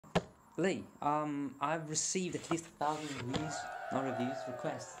Lee, I've received at least 1,000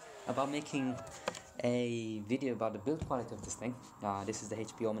 requests about making a video about the build quality of this thing. This is the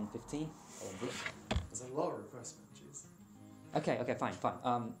HP Omen 15 AMD. There's a lot of requests, man, jeez. Okay, fine.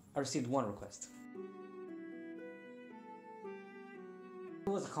 I received one request. It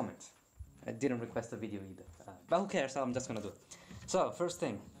was a comment. I didn't request a video either. But who cares, I'm just gonna do it. So, first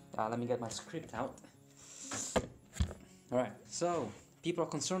thing, let me get my script out. Alright, so, people are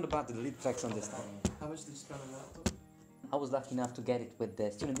concerned about the lid flex on this thing. How much did you spend on that laptop? I was lucky enough to get it with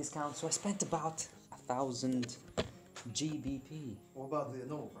the student discount, so I spent about 1,000 GBP. What about the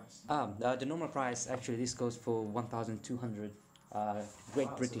normal price? The normal price, actually, this goes for 1,200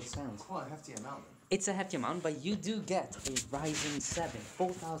 Great British pounds. Quite a hefty amount then. It's a hefty amount, but you do get a Ryzen 7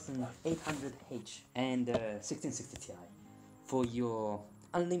 4800H and 1660 Ti for your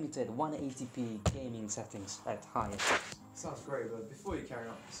unlimited 180p gaming settings at higher settings. Sounds great, but before you carry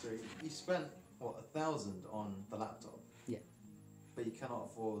on, so you spent, what, 1,000 on the laptop? Yeah. But you cannot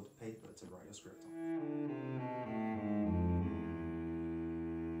afford paper to write your script on.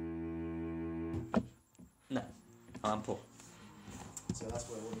 No, I'm poor. So that's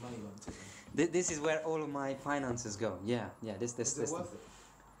where all the money went to. This is where all of my finances go. Yeah. Is it worth it?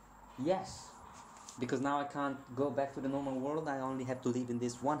 Yes, because now I can't go back to the normal world. I only have to live in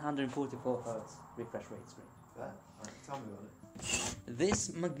this 144 Hz refresh rate screen. Fair? Alright, tell me about it.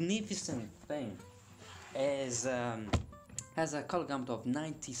 This magnificent thing is has a color gamut of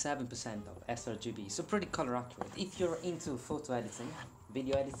 97% of sRGB, so pretty color accurate. If you're into photo editing,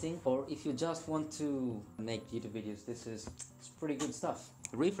 video editing, or if you just want to make YouTube videos, it's pretty good stuff.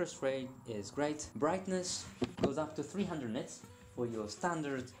 Refresh rate is great. Brightness goes up to 300 nits for your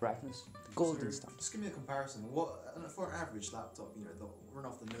standard brightness, golden standard. Just give me a comparison. What for an average laptop, you know, the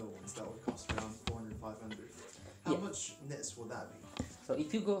run-off-the-mill ones that would cost around 400, 500. How much nits will that be? So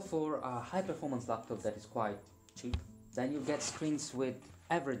if you go for a high-performance laptop that is quite cheap, then you get screens with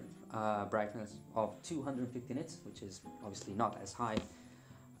average brightness of 250 nits, which is obviously not as high,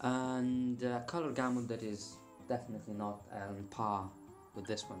 and color gamut that is definitely not on par with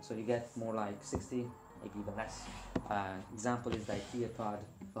this one. So you get more like 60, maybe even less. Example is the IdeaPad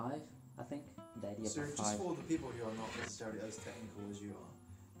 5, I think. The IdeaPad 5. So just for the people who are not necessarily as technical as you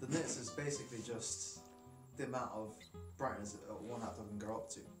are, the nits is basically just the amount of brightness that one laptop can go up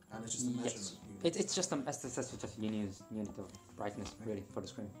to, and it's just a measurement unit. It's just a unit of brightness, really, for the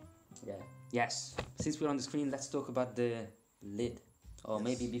screen. Yeah. Yes. Since we're on the screen, let's talk about the lid. Or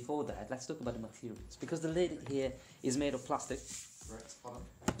maybe before that, let's talk about the materials. Because the lid here is made of plastic. Correct, hold on.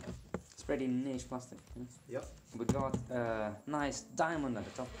 It's pretty niche plastic. Yep. We got a nice diamond at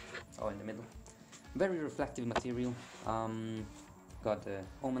the top, or in the middle. Very reflective material. Got the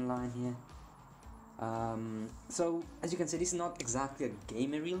Omen line here. So, as you can see, this is not exactly a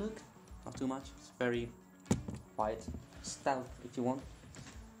gamery look. Not too much. It's very quiet, stealth if you want.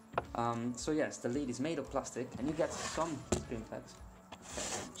 So yes, the lid is made of plastic, and you get some screen flex.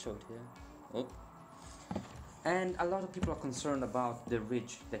 Showed here. Oh. And a lot of people are concerned about the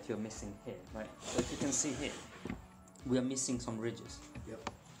ridge that you're missing here, right? So if you can see here, we are missing some ridges. Yep.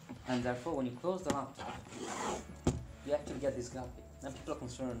 And therefore, when you close the laptop, you actually get this gap here. And people are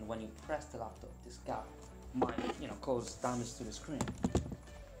concerned when you press the laptop, this gap might, cause damage to the screen.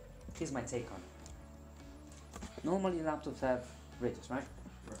 Here's my take on it. Normally, laptops have ridges, right?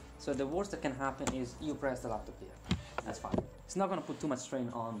 Right. So the worst that can happen is you press the laptop here. That's fine. It's not going to put too much strain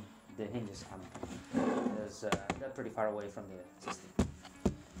on the hinges, because they're pretty far away from the system.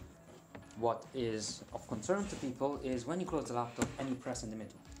 What is of concern to people is when you close the laptop and you press in the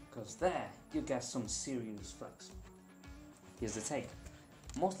middle, because there you get some serious flex. Here's the take.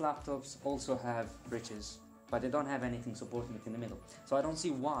 Most laptops also have bridges, but they don't have anything supporting it in the middle. So I don't see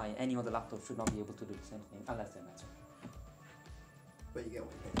why any other laptop should not be able to do the same thing, unless they're metal. But you get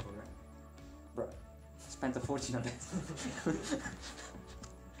what you pay for, right? Bro, spent a fortune on it.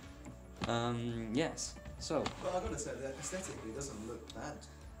 Yes, so... Well, I've got to say that aesthetically it doesn't look bad.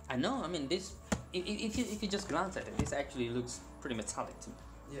 I know, I mean, this... If you just glance at it, this actually looks pretty metallic to me.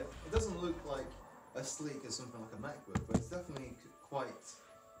 Yeah, it doesn't look like as sleek as something like a MacBook, but it's definitely quite,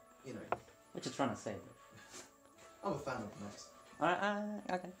 What you trying to say, bro? I'm a fan of Macs.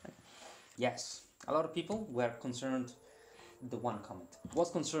 Okay. Yes, a lot of people were concerned, the one comment, was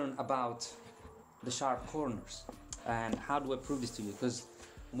concerned about the sharp corners. And how do I prove this to you? Because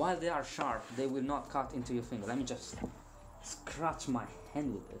while they are sharp, they will not cut into your finger. Let me just scratch my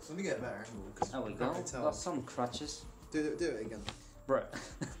hand with this. Let me get a better angle, because there we go, got some crutches. Do it again. Bro.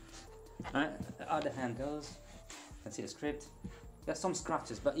 Alright, the other hand goes. Let's see the script. There's some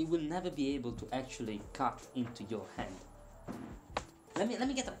scratches, but it will never be able to actually cut into your hand. Let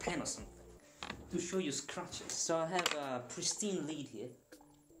me get a pen or something to show you scratches. So I have a pristine lead here.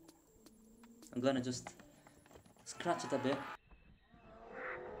 I'm gonna just scratch it a bit.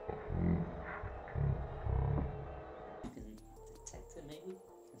 You can detect it, maybe. You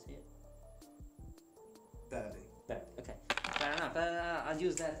can see it. Barely. Okay, fair enough. I'll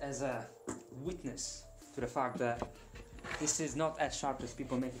use that as a witness to the fact that this is not as sharp as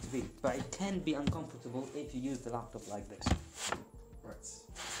people make it to be, but it can be uncomfortable if you use the laptop like this. Right.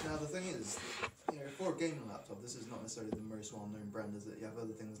 Now the thing is, you know, for a gaming laptop, this is not necessarily the most well-known brand, is it? You have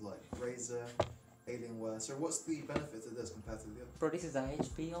other things like Razer, Alienware. So what's the benefit of this compared to the other? Bro, this is a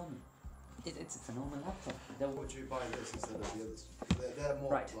HP Omen. It's a normal laptop. Would you buy this instead of the others? They're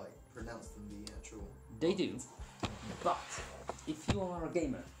more Right. like pronounced than the actual. They do, but if you are a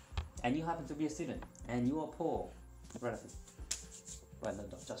gamer and you happen to be a student and you are poor, relative, well, no,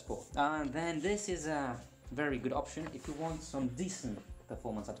 not just poor, then this is a very good option if you want some decent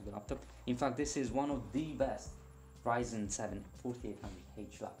performance out of the laptop. In fact, this is one of the best Ryzen 7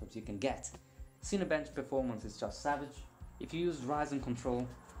 4800H laptops you can get. Cinebench performance is just savage. If you use Ryzen control,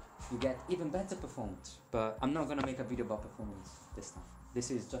 you get even better performance. But I'm not gonna make a video about performance this time.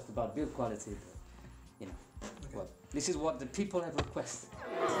 This is just about build quality. But, you know, Okay. well, this is what the people have requested.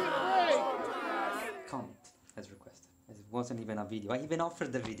 Comment has requested. It wasn't even a video. I even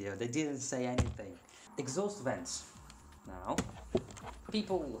offered the video. They didn't say anything. Exhaust vents. Now,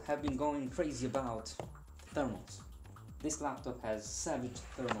 people have been going crazy about thermals. This laptop has savage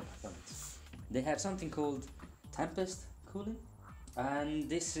thermal performance. They have something called tempest cooling, and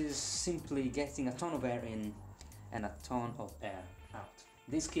this is simply getting a ton of air in and a ton of air out.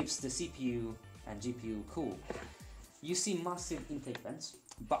 This keeps the CPU and GPU cool. You see massive intake vents,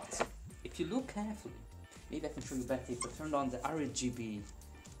 but if you look carefully, maybe I can show you better if I turned on the RGB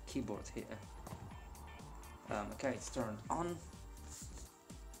keyboard here. Okay, it's turned on.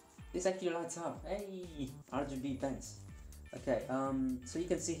 This actually lights up. Hey, RGB vents. Okay, so you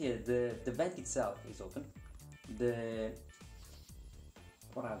can see here the vent itself is open.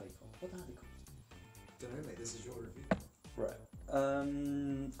 What are they called? Don't know, mate. This is your review. Right.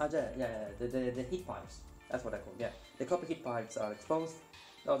 The heat pipes. That's what I call. Yeah, the copper heat pipes are exposed.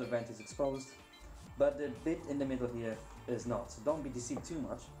 The other vent is exposed, but the bit in the middle here is not. So don't be deceived too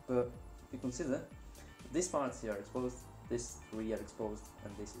much. But if you consider, these parts here are exposed, this three are exposed,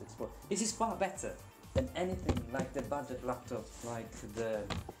 and this is exposed. This is far better than anything like the budget laptop, like the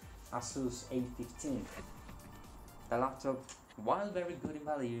Asus A15. The laptop, while very good in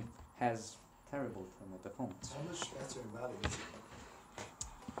value, has terrible thermal performance. How much better in value is it?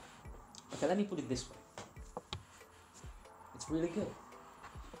 Okay, let me put it this way. It's really good.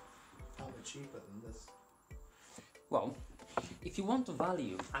 How much cheaper than this? Well, if you want the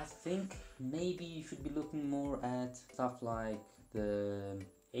value, I think maybe you should be looking more at stuff like the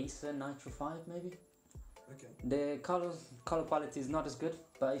Acer Nitro 5 maybe. Okay. The color quality is not as good,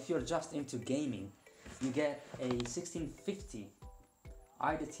 but if you're just into gaming, you get a 1650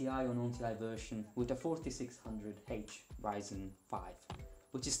 either TI or non-TI version with a 4600H Ryzen 5,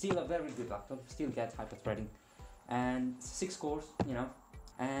 which is still a very good laptop, still get hyper-threading, and 6 cores, you know,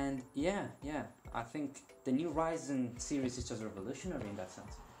 and yeah, I think the new Ryzen series is just revolutionary in that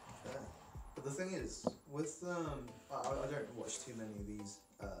sense. Yeah. But the thing is, with I don't watch too many of these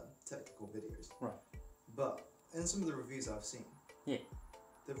technical videos. Right. But in some of the reviews I've seen, Yeah.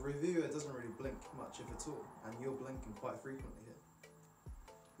 the reviewer doesn't really blink much, if at all, and you're blinking quite frequently here.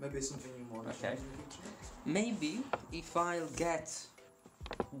 Maybe it's something you want to Okay. change in the future. Maybe if I'll get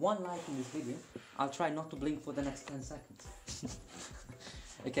 1 like in this video, I'll try not to blink for the next 10 seconds.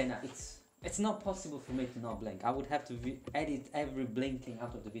 Okay, now it's not possible for me to not blink. I would have to edit every blinking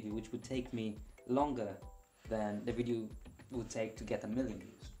out of the video, which would take me longer than the video would take to get 1 million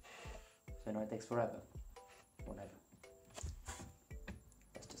views. So you know, it takes forever. Whatever.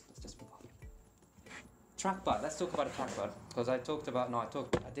 Let's just move on. Trackpad. Let's talk about the trackpad, because I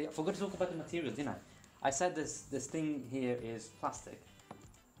forgot to talk about the materials, didn't I? I said this thing here is plastic,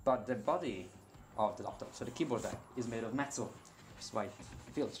 but the body of the laptop, so the keyboard deck, is made of metal. That's why it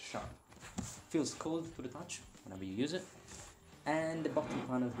feels sharp. Feels cold to the touch whenever you use it. And the bottom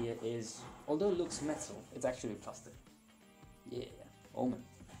panel here is, although it looks metal, it's actually plastic. Yeah, Omen.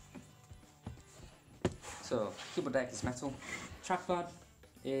 So keyboard deck is metal. Trackpad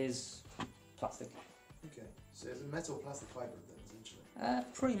is plastic. Okay, so it's a metal plastic hybrid then, essentially.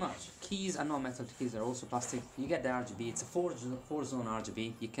 Pretty much. Keys are not metal, keys are also plastic. You get the RGB, it's a 4-zone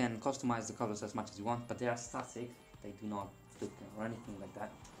RGB. You can customize the colors as much as you want, but they are static. They do not flicker or anything like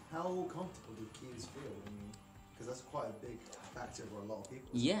that. How comfortable do keys feel? Because that's quite a big factor for a lot of people.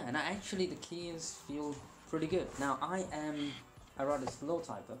 Yeah, and actually the keys feel pretty good. Now I am I rather slow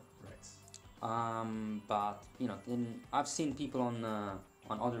typer. Right. But you know, I've seen people on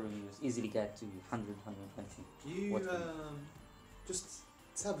other reviews easily get to 100, 120. You What just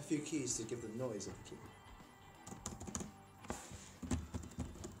tab a few keys to give the noise of the key.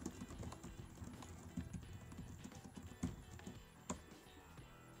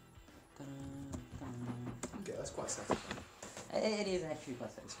 Okay, that's quite satisfying. It is actually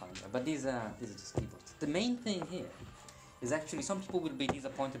quite satisfying, but these are just keyboards. The main thing here is actually some people will be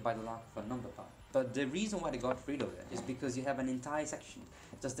disappointed by the lack of a number pad. But the reason why they got rid of it is because you have an entire section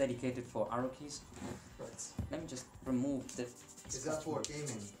just dedicated for arrow keys. Right. Let me just remove the... Is that for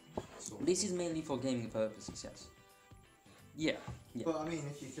gaming? This is mainly for gaming purposes, yes. Yeah. But I mean,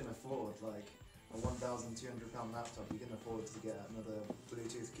 if you can afford like a £1,200 laptop, you can afford to get another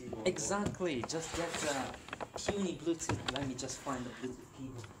Bluetooth keyboard. Exactly, just get a puny Bluetooth. Let me just find the Bluetooth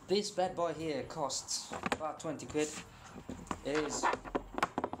keyboard. This bad boy here costs about 20 quid. It is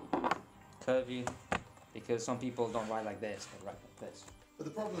curvy because some people don't write like this, they write like this. But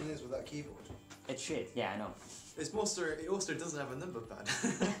the problem is with that keyboard, it's shit, yeah, I know. it also doesn't have a number pad.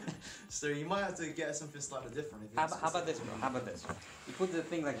 So you might have to get something slightly different. If you How about this, bro? How about this? You put the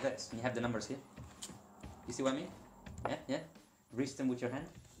thing like this, and you have the numbers here. You see what I mean? Yeah, yeah. Reach them with your hand.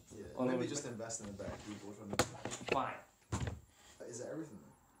 Yeah. All Maybe over just invest in a better keyboard from the. Fine. Is that everything?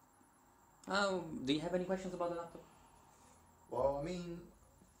 Do you have any questions about the laptop? Well, I mean,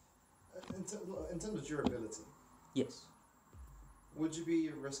 in terms of durability, Yes. would you be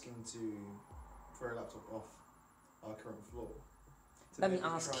risking to throw a laptop off our current floor? To Let me maybe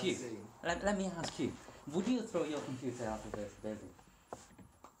ask try you. and see- Let me ask you. Would you throw your computer out of this building?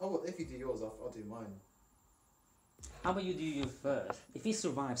 Oh, well, if you do yours, I'll do mine. How about you do yours first? If he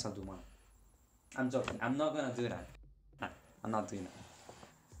survives, I'll do mine. I'm joking. I'm not gonna do that. No, I'm not doing that.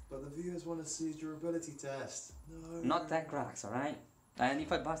 But the viewers want to see durability test. No. Not tech cracks, alright? And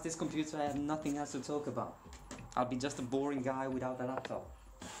if I bust this computer, I have nothing else to talk about. I'll be just a boring guy without a laptop.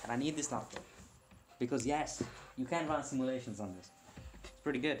 And I need this laptop. Because yes, you can run simulations on this. It's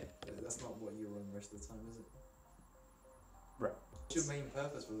pretty good. Yeah, that's not what you run the rest of the time, is it? Right. What's your main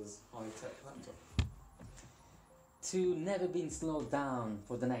purpose for this high-tech laptop? To never being slowed down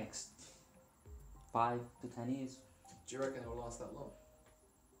for the next 5 to 10 years. Do you reckon it will last that long?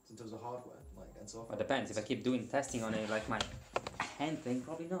 In terms of hardware, and software? It depends. If I keep doing testing on it like my hand thing,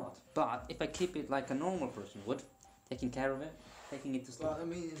 probably not. But if I keep it like a normal person would, taking care of it, taking it to sleep. But I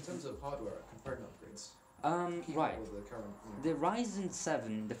mean, in terms of hardware, component upgrades. Keep Right. up with the current. The Ryzen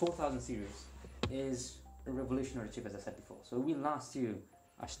 7, the 4000 series, is a revolutionary chip, as I said before. So it will last you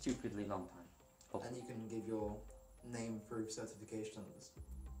a stupidly long time. And Hopefully. you can give your name-proof certification on this.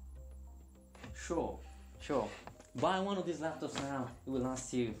 Sure. Buy one of these laptops now, it will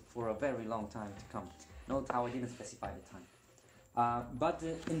last you for a very long time to come. Note how I didn't specify the time. But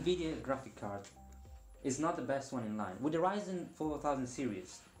the Nvidia graphic card is not the best one in line. With the Ryzen 4000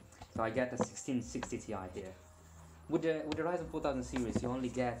 series, so I get a 1660 Ti here. With the Ryzen 4000 series, you only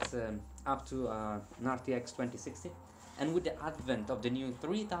get up to an RTX 2060. And with the advent of the new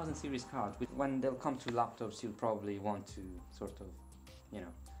 3000 series card, when they'll come to laptops, you'll probably want to sort of,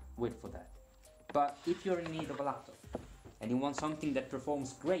 wait for that. But if you're in need of a laptop and you want something that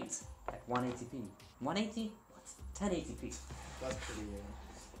performs great at 180p, 180? What's 1080p? That's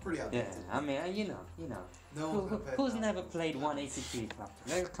pretty outdated. Yeah, I mean, you know. No Who's never played 180p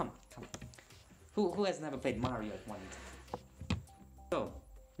laptop? Come on. Who has never played Mario at 180p? So,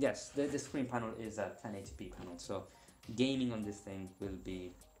 yes, the screen panel is a 1080p panel, so gaming on this thing will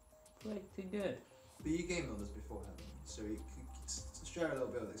be pretty good. But you gamed on this before, haven't you? So you could share a little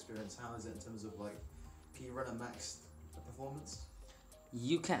bit of the experience. How is it in terms of can you run a maxed performance?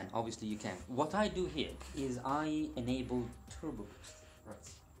 You can, obviously you can. What I do here is I enable turbo boost. Right.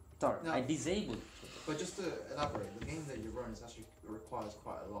 Sorry, No. I disable. But just to elaborate, the game that you run actually requires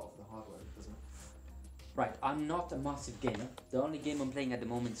quite a lot of the hardware, doesn't it? Right, I'm not a massive gamer. The only game I'm playing at the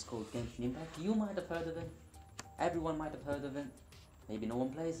moment is called Genshin Impact. You might have heard of it. Everyone might have heard of it. Maybe no one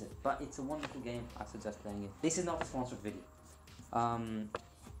plays it, but it's a wonderful game. I suggest playing it. This is not a sponsored video.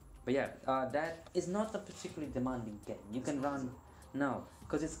 But yeah, that is not a particularly demanding game. You can run, no,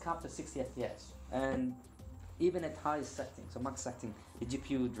 because it's capped at 60 FPS. And even at highest setting, so max setting, the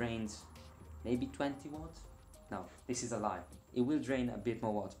GPU drains maybe 20 watts. No, this is a lie. It will drain a bit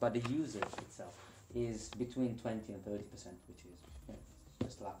more watts, but the usage itself is between 20 and 30%, which is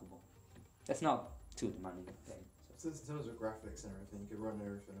just laughable. That's not too demanding of a game. So in terms of graphics and everything, you could run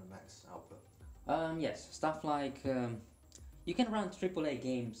everything at max output. Yes, stuff like you can run AAA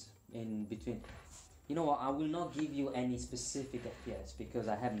games in between. You know what? I will not give you any specific FPS because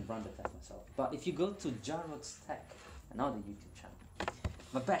I haven't run the test myself. But if you go to Jarrod's Tech another YouTube channel.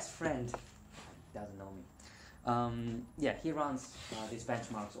 My best friend doesn't know me. Yeah, he runs these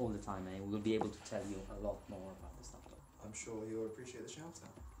benchmarks all the time, and he will be able to tell you a lot more about this laptop. I'm sure he'll appreciate the shout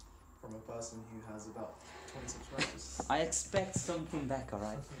out from a person who has about 20 subscribers. I expect something back,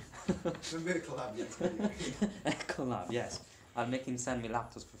 alright? Maybe a collab next video. A collab, yes. I'll make him send me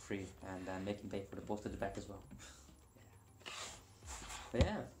laptops for free and then make him pay for the both at the back as well. But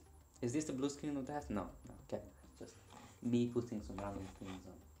yeah, is this the blue screen of that? No, okay, just me putting some random things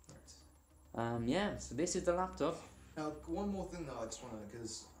on. Right. Yeah, so this is the laptop. Now, one more thing that I just want to,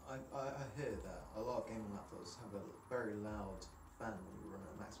 because I hear that a lot of gaming laptops have a very loud fan when you run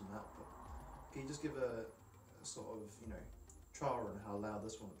at maximum output. Can you just give a sort of, trial run how loud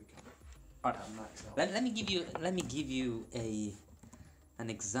this one will become? Alright. At max output. Let me give you an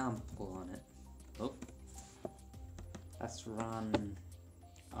example on it. Oh, let's run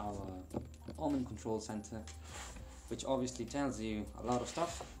our Omen control center, which obviously tells you a lot of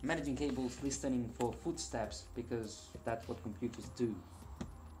stuff. Managing cables, listening for footsteps, because that's what computers do.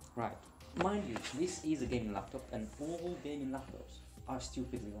 Right. Mind you, this is a gaming laptop, and all gaming laptops are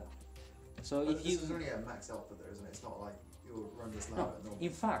stupidly loud. So But if this you is only at max output there, isn't it? It's not like you'll run this loud no, at normal.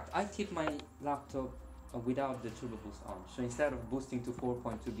 in fact, I keep my laptop without the turbo boost on. So instead of boosting to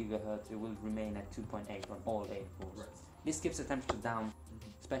 4.2 gigahertz, it will remain at 2.8 on all 8 cores. Right. This keeps the temperature down,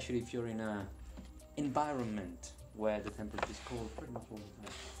 especially if you're in a environment where the temperature is cold pretty much all the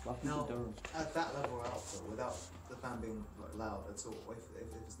time. Welcome Now, to Durham. at that level of output, without the fan being like loud at all, if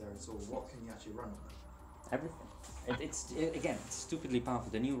it's there at all, what can you actually run on that? Everything. Again, it's stupidly powerful.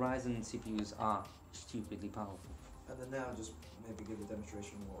 The new Ryzen CPUs are stupidly powerful. And then now just maybe give a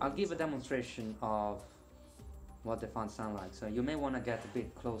demonstration of what I'll give a demonstration of what the fans sound like. So you may want to get a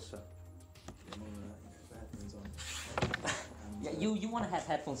bit closer. You want the headphones on. And, Yeah, you want to have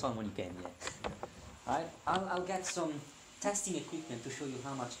headphones on when you game, yeah. Right? I'll get some testing equipment to show you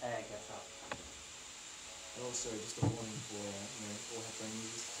how much air gets out. And also just a warning for all headphone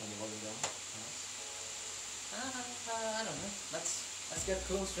users to turn the volume down. Perhaps. I don't know. Let's get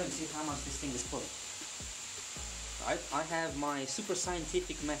closer and see how much this thing is pulling. Right, I have my super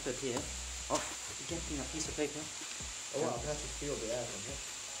scientific method here of getting a piece of paper, Oh wow, I can actually feel the air from here.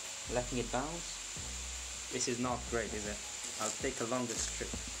 letting it bounce. This is not great, is it? I'll take a longer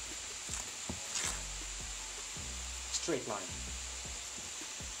strip. Straight line.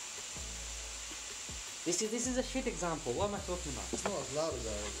 This is a shit example. What am I talking about? It's not as loud as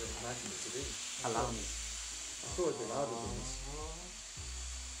I imagined it to be. Allow me. I thought it'd be louder than this.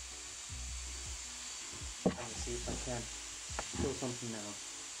 Let me see if I can do something now.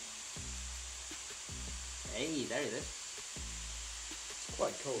 Hey, there it is. It's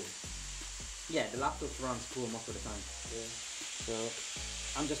quite cold. Yeah, the laptop runs cool most of the time. Yeah. So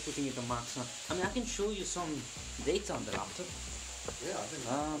I'm just putting it on max. I mean, I can show you some data on the laptop. Yeah, I think.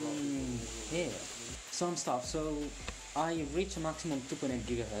 Here, some stuff. So I reach a maximum 2.8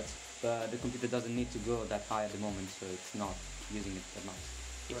 gigahertz, but the computer doesn't need to go that high at the moment, so it's not using it that much.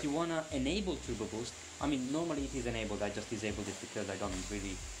 If Right. you wanna enable turbo boost, I mean, normally it is enabled. I just disabled it because I don't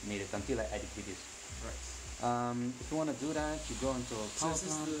really need it until I edit videos. Right. If you wanna do that, you go into a So power this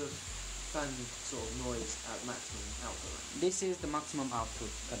is plant. the fan sort of noise at maximum output, right? This is the maximum output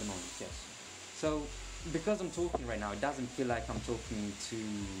at the moment, yes. So, because I'm talking right now, it doesn't feel like I'm talking too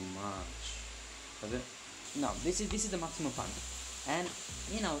much, does it? No, this is the maximum fan, and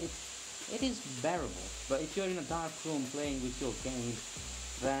it is bearable. But if you're in a dark room playing with your game,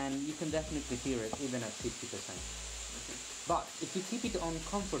 then you can definitely hear it even at 50%. Okay. But if you keep it on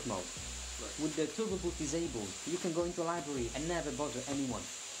comfort mode, Right. with the turbo boot disabled, you can go into a library and never bother anyone,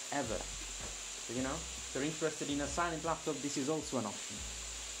 ever. So, if you're interested in a silent laptop, this is also an option.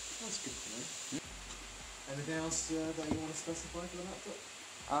 That's good to know. Anything else that you want to specify for the laptop?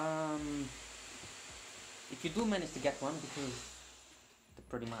 If you do manage to get one, because they're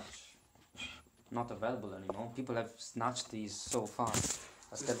pretty much not available anymore, people have snatched these so fast.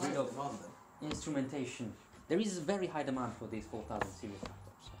 Let's So get it's rid high of demand then. instrumentation. There is a very high demand for these 4000 series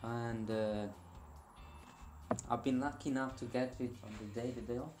laptops, and I've been lucky enough to get it on the day that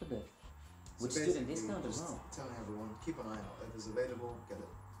they offered it, with So student basically, discount as just well. telling everyone, keep an eye out. If it's available, get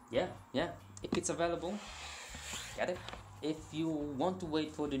it. Yeah. If it's available, get it. If you want to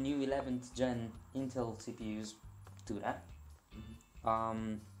wait for the new 11th gen Intel CPUs, do that.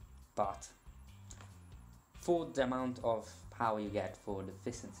 But for the amount of power you get for the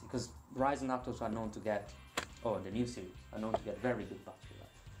efficiency, because Ryzen laptops are known to get, or the new series are known to get very good battery life.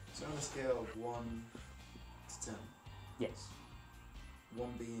 So on a scale of 1 to 10, Yes. 1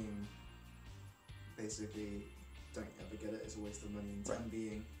 being basically don't ever get it, it's a waste of money, and 10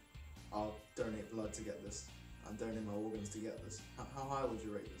 being I'll donate blood to get this. I'm donating my organs to get this. How high would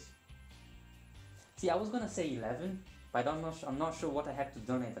you rate this? See, I was gonna say 11, but I'm not sure what I have to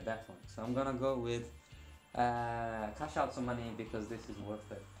donate at that point. So I'm gonna go with cash out some money because this is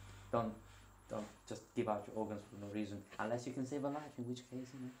worth it. Don't just give out your organs for no reason, unless you can save a life, in which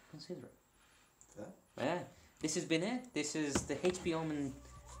case, you know, consider it. Fair. But yeah, this has been it. This is the HP Omen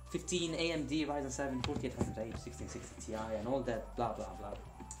 15 AMD Ryzen 7 4800H 1660 Ti and all that blah blah blah.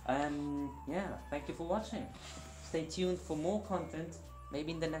 Yeah, thank you for watching. Stay tuned for more content,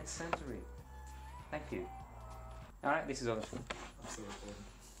 maybe in the next century. Thank you. Alright, this is over. I'm still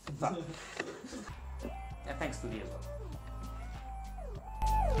recording. And thanks to Lee as well.